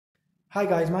Hi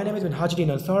guys, my name is Minhajuddin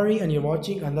Ansari and you're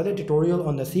watching another tutorial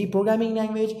on the C programming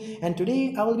language, and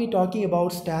today I will be talking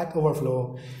about Stack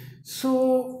Overflow.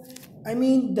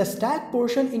 The stack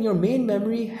portion in your main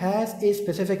memory has a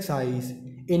specific size.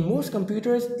 In most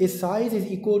computers, its size is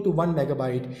equal to 1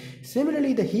 megabyte.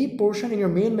 Similarly, the heap portion in your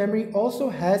main memory also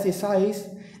has a size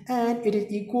and it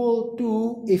is equal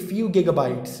to a few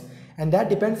gigabytes, and that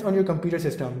depends on your computer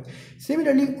system.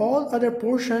 Similarly, all other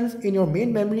portions in your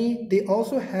main memory, they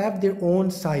also have their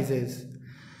own sizes.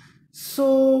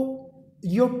 So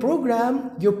your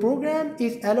program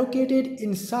is allocated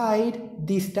inside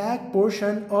the stack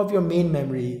portion of your main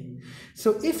memory.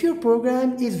 So if your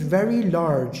program is very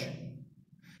large,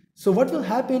 so what will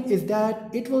happen is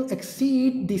that it will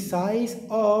exceed the size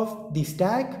of the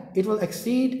stack, it will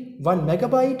exceed 1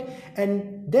 megabyte,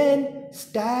 and then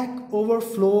stack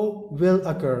overflow will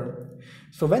occur.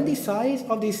 So when the size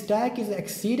of the stack is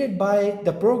exceeded by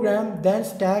the program, then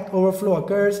stack overflow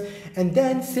occurs, and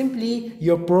then simply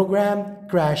your program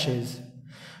crashes.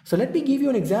 So let me give you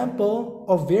an example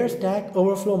of where stack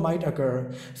overflow might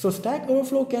occur. So stack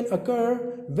overflow can occur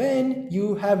when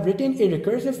you have written a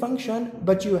recursive function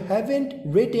but you haven't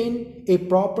written a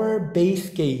proper base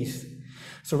case.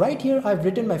 So right here I've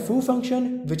written my foo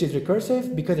function, which is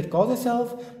recursive because it calls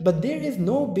itself, but there is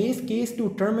no base case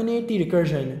to terminate the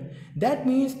recursion. That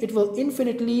means it will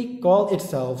infinitely call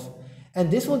itself, and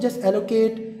this will just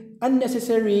allocate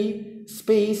unnecessary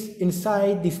space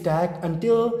inside the stack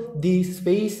until the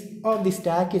space of the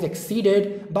stack is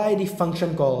exceeded by the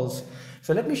function calls.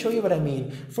 So let me show you what I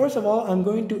mean. First of all, I'm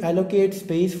going to allocate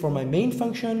space for my main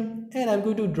function, and I'm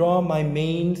going to draw my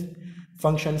main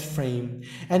functions frame,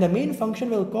 and the main function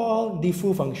will call the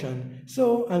foo function.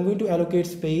 So I'm going to allocate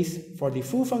space for the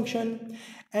foo function,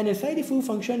 and inside the foo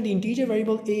function the integer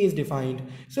variable a is defined,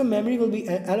 so memory will be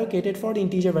allocated for the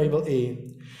integer variable a.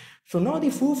 So now the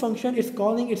foo function is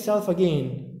calling itself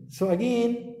again. So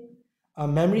again,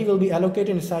 memory will be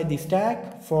allocated inside the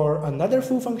stack for another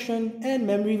foo function, and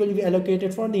memory will be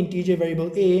allocated for the integer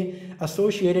variable a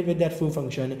associated with that foo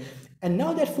function. And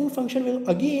now that foo function will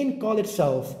again call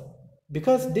itself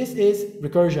because this is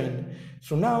recursion.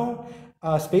 So now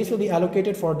space will be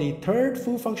allocated for the third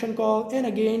foo function call, and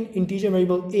again integer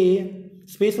variable a,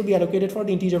 space will be allocated for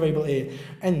the integer variable a,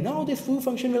 and now this foo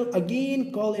function will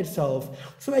again call itself.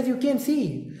 So as you can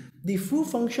see, the foo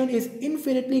function is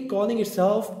infinitely calling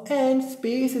itself, and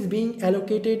space is being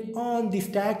allocated on the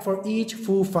stack for each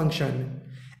foo function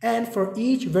and for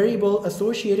each variable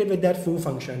associated with that foo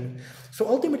function. So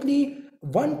ultimately,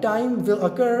 one time will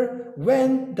occur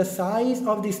when the size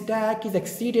of the stack is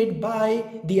exceeded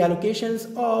by the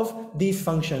allocations of these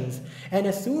functions, and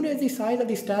as soon as the size of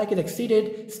the stack is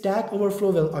exceeded, stack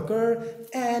overflow will occur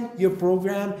and your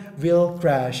program will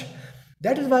crash.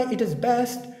 That is why it is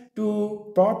best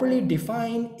to properly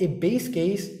define a base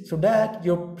case so that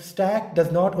your stack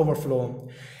does not overflow.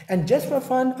 And just for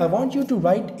fun, I want you to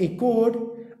write a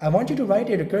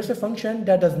recursive function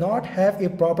that does not have a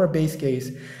proper base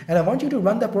case, and I want you to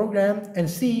run the program and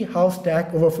see how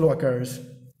stack overflow occurs.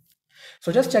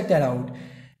 So just check that out.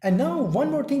 And now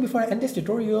one more thing before I end this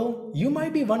tutorial, you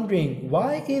might be wondering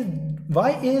why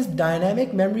is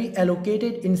dynamic memory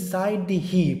allocated inside the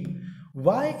heap?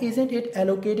 Why isn't it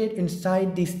allocated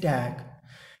inside the stack?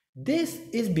 This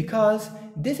is because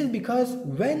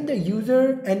when the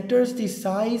user enters the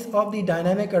size of the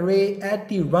dynamic array at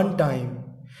the runtime,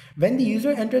 the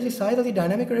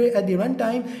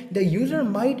user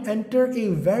might enter a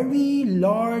very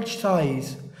large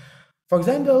size. For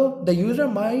example, the user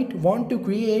might want to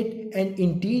create an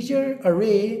integer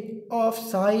array of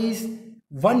size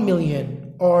 1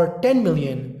 million or 10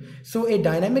 million. So a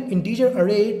dynamic integer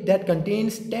array that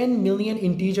contains 10 million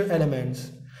integer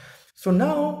elements. So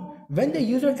now when the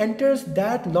user enters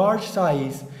that large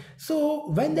size, so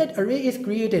when that array is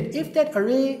created, if that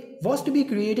array was to be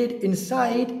created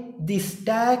inside the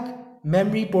stack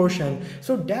memory portion,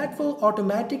 so that will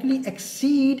automatically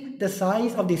exceed the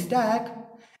size of the stack,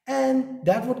 and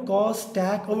that would cause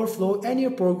stack overflow and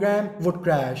your program would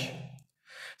crash.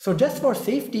 So just for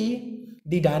safety,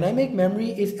 the dynamic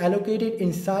memory is allocated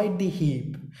inside the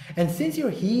heap, and since your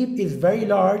heap is very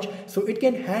large, so it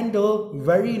can handle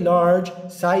very large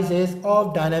sizes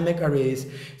of dynamic arrays.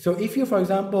 So if you, for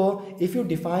example, if you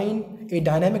define a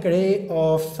dynamic array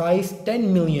of size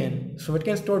 10 million, so it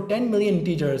can store 10 million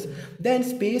integers, then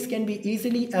space can be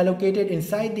easily allocated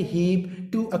inside the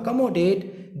heap to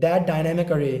accommodate that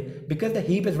dynamic array because the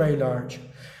heap is very large.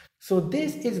 So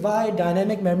this is why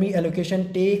dynamic memory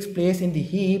allocation takes place in the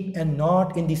heap and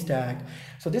not in the stack.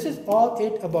 So this is all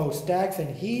it about stacks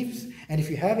and heaps, and if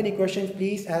you have any questions,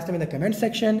 please ask them in the comment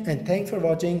section, and thanks for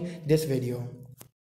watching this video.